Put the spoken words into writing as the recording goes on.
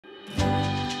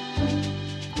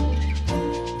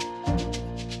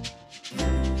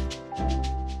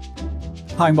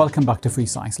Hi and welcome back to Free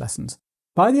Science Lessons.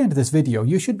 By the end of this video,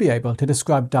 you should be able to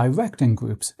describe directing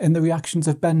groups in the reactions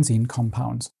of benzene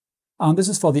compounds, and this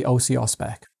is for the OCR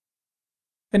spec.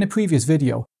 In a previous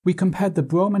video, we compared the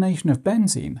bromination of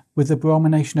benzene with the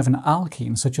bromination of an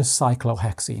alkene such as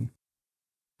cyclohexene.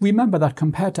 Remember that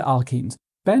compared to alkenes,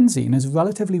 benzene is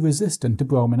relatively resistant to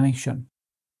bromination.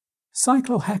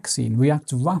 Cyclohexene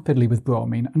reacts rapidly with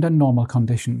bromine under normal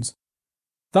conditions.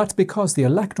 That's because the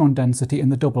electron density in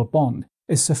the double bond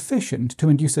is sufficient to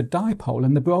induce a dipole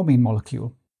in the bromine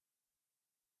molecule.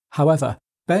 However,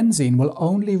 benzene will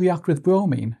only react with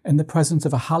bromine in the presence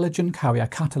of a halogen carrier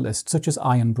catalyst such as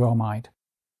iron bromide.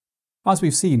 As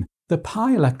we've seen, the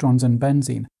pi electrons in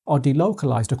benzene are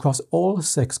delocalized across all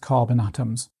 6 carbon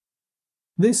atoms.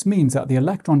 This means that the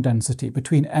electron density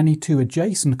between any 2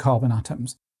 adjacent carbon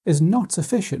atoms is not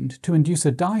sufficient to induce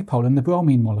a dipole in the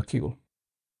bromine molecule.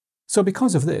 So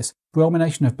because of this,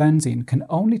 bromination of benzene can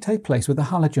only take place with a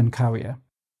halogen carrier.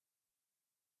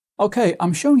 Okay,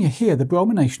 I'm showing you here the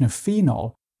bromination of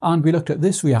phenol, and we looked at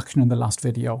this reaction in the last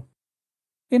video.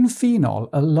 In phenol,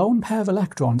 a lone pair of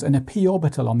electrons in a p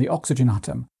orbital on the oxygen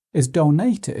atom is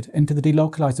donated into the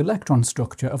delocalized electron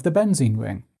structure of the benzene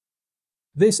ring.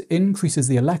 This increases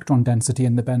the electron density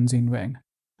in the benzene ring,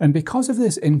 and because of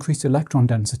this increased electron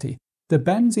density, the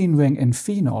benzene ring in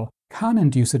phenol can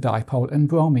induce a dipole in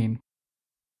bromine.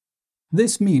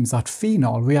 This means that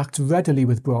phenol reacts readily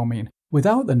with bromine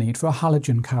without the need for a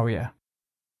halogen carrier.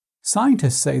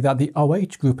 Scientists say that the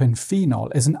OH group in phenol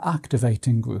is an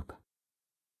activating group.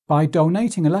 By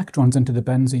donating electrons into the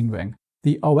benzene ring,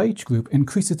 the OH group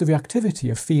increases the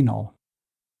reactivity of phenol.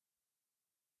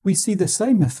 We see the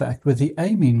same effect with the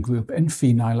amine group in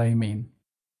phenylamine.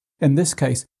 In this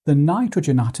case, the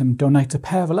nitrogen atom donates a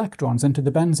pair of electrons into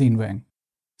the benzene ring,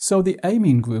 so the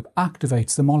amine group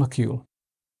activates the molecule.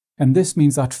 And this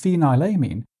means that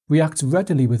phenylamine reacts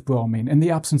readily with bromine in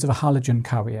the absence of a halogen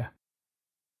carrier.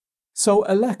 So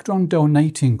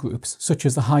electron-donating groups, such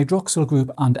as the hydroxyl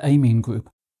group and amine group,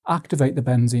 activate the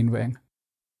benzene ring.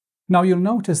 Now you'll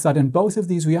notice that in both of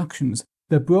these reactions,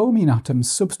 the bromine atoms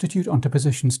substitute onto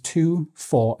positions 2,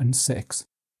 4 and 6.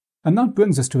 And that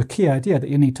brings us to a key idea that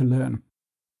you need to learn.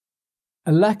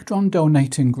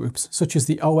 Electron-donating groups, such as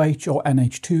the OH or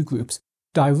NH2 groups,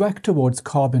 direct towards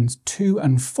carbons 2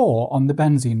 and 4 on the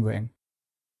benzene ring.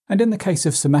 And in the case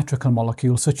of symmetrical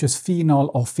molecules such as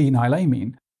phenol or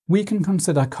phenylamine, we can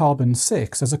consider carbon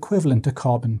 6 as equivalent to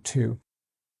carbon 2.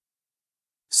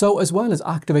 So as well as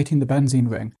activating the benzene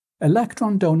ring,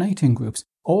 electron-donating groups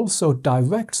also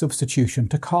direct substitution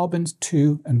to carbons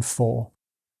 2 and 4.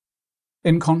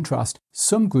 In contrast,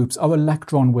 some groups are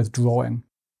electron withdrawing.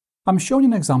 I'm showing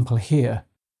an example here.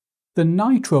 The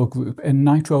nitro group in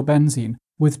nitrobenzene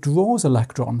withdraws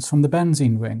electrons from the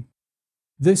benzene ring.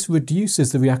 This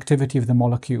reduces the reactivity of the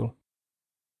molecule.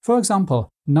 For example,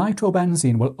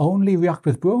 nitrobenzene will only react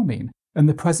with bromine in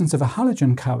the presence of a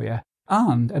halogen carrier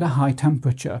and at a high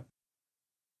temperature.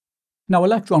 Now,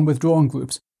 electron withdrawing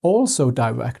groups also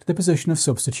direct the position of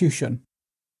substitution.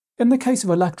 In the case of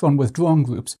electron withdrawing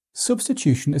groups,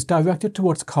 substitution is directed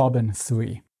towards carbon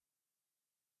 3.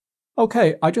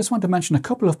 Okay, I just want to mention a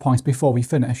couple of points before we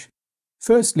finish.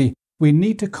 Firstly, we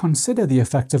need to consider the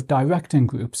effects of directing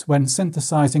groups when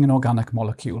synthesizing an organic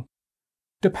molecule.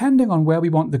 Depending on where we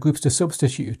want the groups to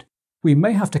substitute, we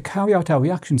may have to carry out our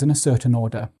reactions in a certain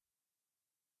order.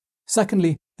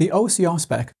 Secondly, the OCR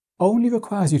spec only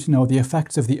requires you to know the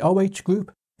effects of the OH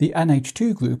group, the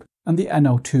NH2 group, and the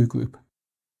NO2 group.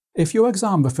 If your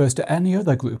exam refers to any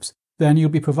other groups, then you'll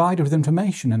be provided with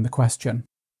information in the question.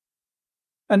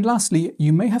 And lastly,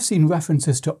 you may have seen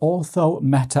references to ortho,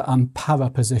 meta and para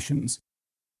positions.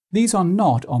 These are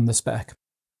not on the spec.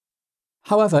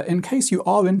 However, in case you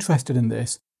are interested in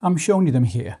this, I'm showing you them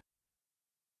here.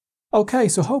 Okay,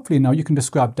 so hopefully now you can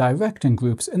describe directing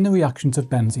groups in the reactions of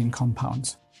benzene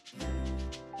compounds.